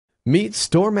Meet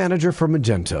Store Manager for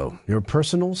Magento, your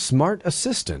personal smart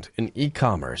assistant in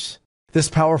e-commerce. This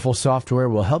powerful software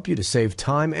will help you to save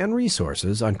time and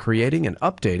resources on creating and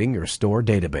updating your store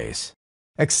database.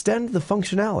 Extend the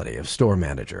functionality of Store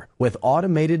Manager with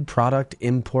Automated Product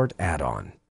Import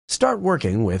Addon. Start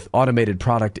working with Automated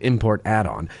Product Import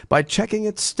Addon by checking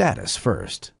its status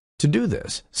first. To do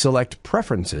this, select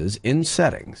Preferences in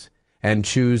Settings and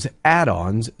choose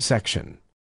Add-ons section.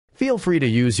 Feel free to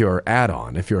use your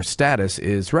add-on if your status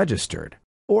is registered,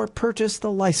 or purchase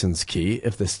the license key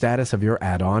if the status of your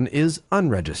add-on is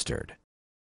unregistered.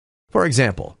 For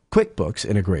example, QuickBooks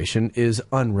integration is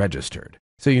unregistered,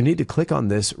 so you need to click on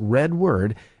this red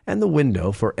word and the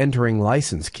window for entering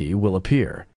license key will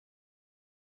appear.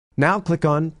 Now click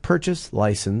on Purchase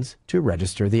License to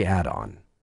register the add-on.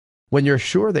 When you're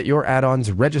sure that your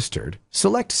add-on's registered,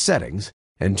 select Settings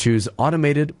and choose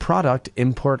Automated Product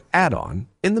Import Addon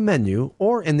in the menu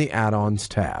or in the Add-ons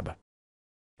tab.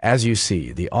 As you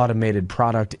see, the Automated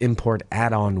Product Import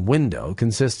Addon window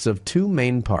consists of two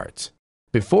main parts,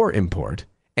 Before Import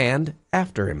and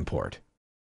After Import.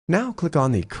 Now click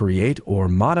on the Create or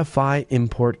Modify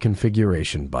Import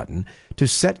Configuration button to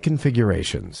set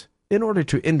configurations. In order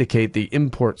to indicate the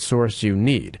import source you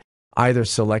need, either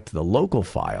select the local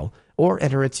file or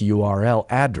enter its URL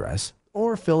address,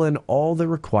 or fill in all the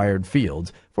required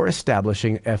fields for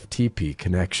establishing FTP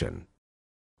connection.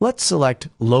 Let's select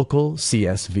Local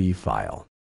CSV File.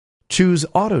 Choose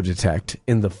Auto Detect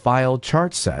in the File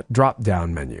Chart Set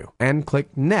drop-down menu and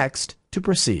click Next to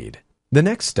proceed. The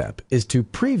next step is to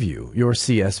preview your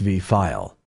CSV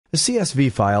file. A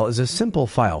CSV file is a simple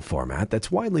file format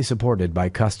that's widely supported by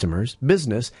customers,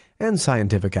 business, and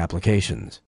scientific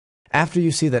applications. After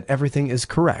you see that everything is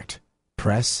correct,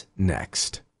 press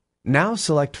Next. Now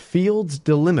select Fields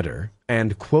Delimiter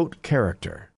and Quote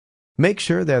Character. Make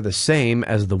sure they're the same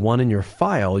as the one in your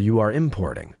file you are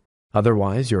importing.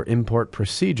 Otherwise, your import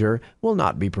procedure will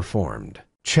not be performed.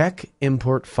 Check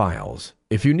Import Files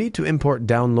if you need to import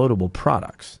downloadable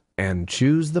products, and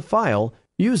choose the file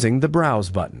using the Browse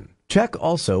button. Check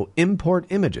also Import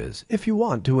Images if you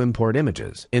want to import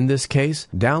images. In this case,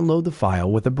 download the file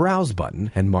with the Browse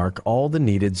button and mark all the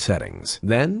needed settings.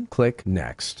 Then click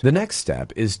Next. The next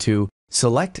step is to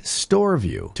select Store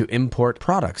View to import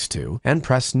products to and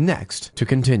press Next to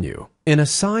continue. In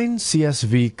Assign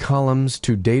CSV Columns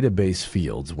to Database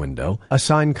Fields window,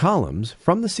 assign columns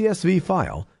from the CSV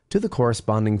file to the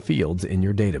corresponding fields in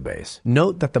your database.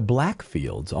 Note that the black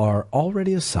fields are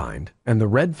already assigned and the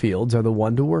red fields are the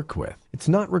one to work with. It's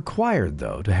not required,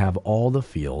 though, to have all the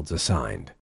fields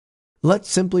assigned. Let's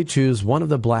simply choose one of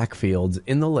the black fields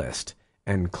in the list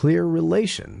and clear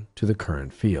relation to the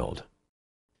current field.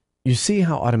 You see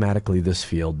how automatically this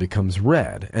field becomes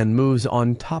red and moves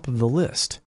on top of the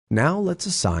list. Now let's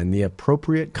assign the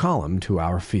appropriate column to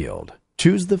our field.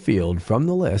 Choose the field from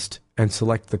the list and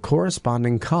select the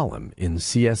corresponding column in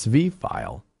CSV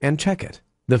file and check it.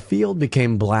 The field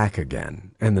became black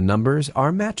again, and the numbers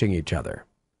are matching each other.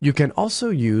 You can also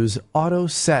use Auto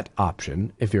Set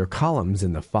option if your columns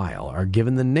in the file are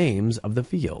given the names of the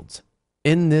fields.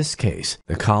 In this case,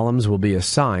 the columns will be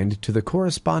assigned to the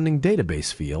corresponding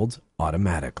database fields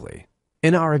automatically.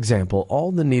 In our example,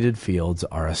 all the needed fields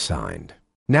are assigned.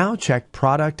 Now check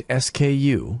Product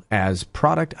SKU as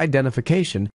Product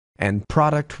Identification and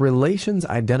Product Relations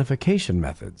Identification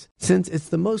methods, since it's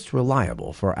the most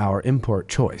reliable for our import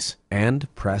choice,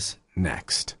 and press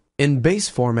Next. In Base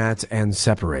Formats and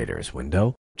Separators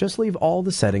window, just leave all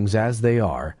the settings as they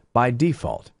are by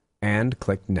default, and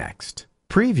click Next.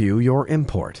 Preview your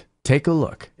import. Take a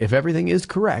look. If everything is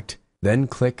correct, then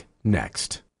click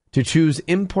Next. To choose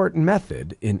Import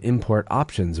Method in Import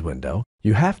Options window,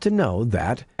 you have to know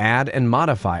that Add and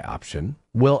Modify option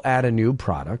will add a new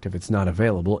product if it's not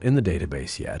available in the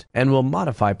database yet, and will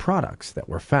modify products that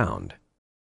were found.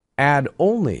 Add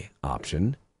Only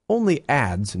option only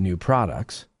adds new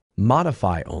products.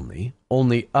 Modify Only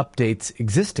only updates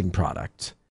existing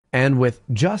products. And with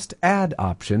Just Add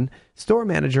option, Store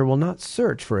Manager will not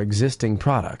search for existing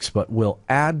products, but will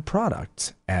add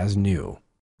products as new.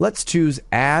 Let's choose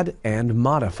Add and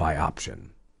Modify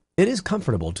option. It is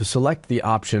comfortable to select the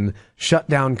option Shut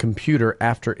Down Computer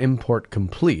after import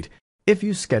complete if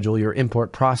you schedule your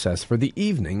import process for the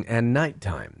evening and night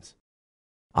times.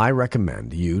 I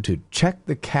recommend you to check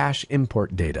the cache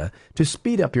import data to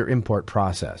speed up your import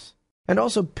process. And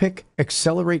also pick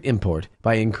Accelerate Import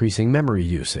by increasing memory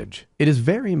usage. It is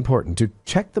very important to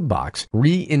check the box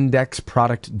Re-index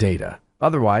Product Data.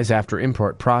 Otherwise, after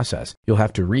import process, you'll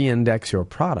have to re-index your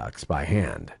products by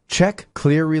hand. Check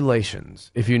Clear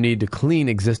Relations if you need to clean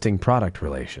existing product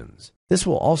relations. This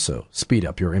will also speed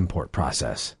up your import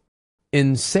process.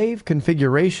 In Save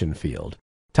Configuration field,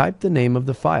 type the name of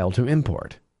the file to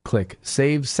import. Click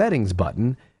Save Settings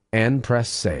button and press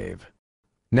Save.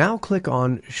 Now click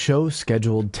on Show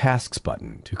Scheduled Tasks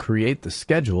button to create the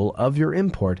schedule of your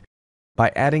import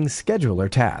by adding scheduler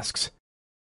tasks.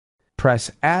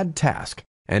 Press Add Task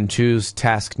and choose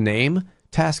Task Name,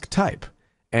 Task Type,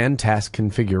 and Task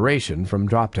Configuration from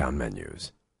drop-down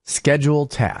menus. Schedule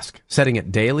task, setting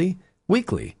it daily,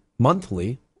 weekly,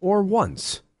 monthly, or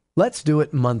once. Let's do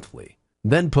it monthly.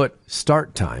 Then put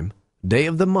Start Time, Day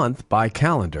of the Month by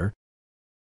calendar,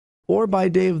 or by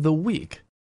day of the week,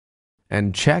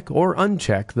 and check or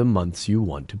uncheck the months you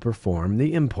want to perform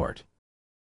the import.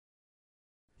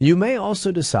 You may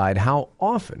also decide how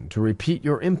often to repeat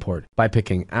your import by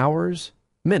picking hours,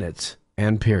 minutes,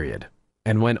 and period.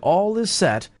 And when all is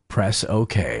set, press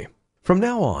OK. From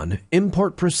now on,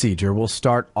 import procedure will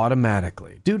start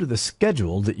automatically due to the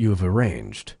schedule that you have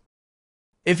arranged.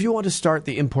 If you want to start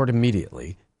the import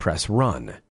immediately, press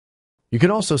Run. You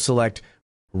can also select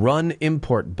Run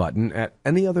Import button at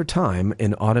any other time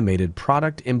in Automated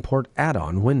Product Import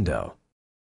Addon window.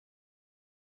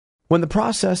 When the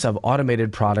process of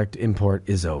Automated Product Import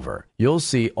is over, you'll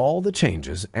see all the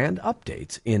changes and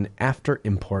updates in After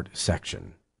Import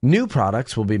section. New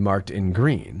products will be marked in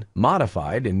green,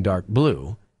 modified in dark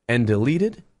blue, and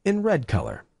deleted in red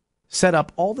color. Set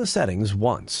up all the settings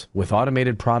once with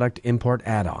Automated Product Import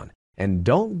Addon, and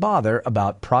don't bother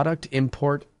about product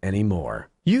import anymore.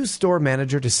 Use Store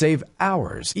Manager to save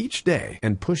hours each day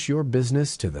and push your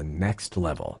business to the next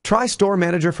level. Try Store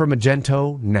Manager for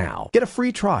Magento now. Get a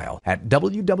free trial at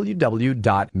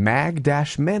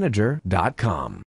www.mag-manager.com.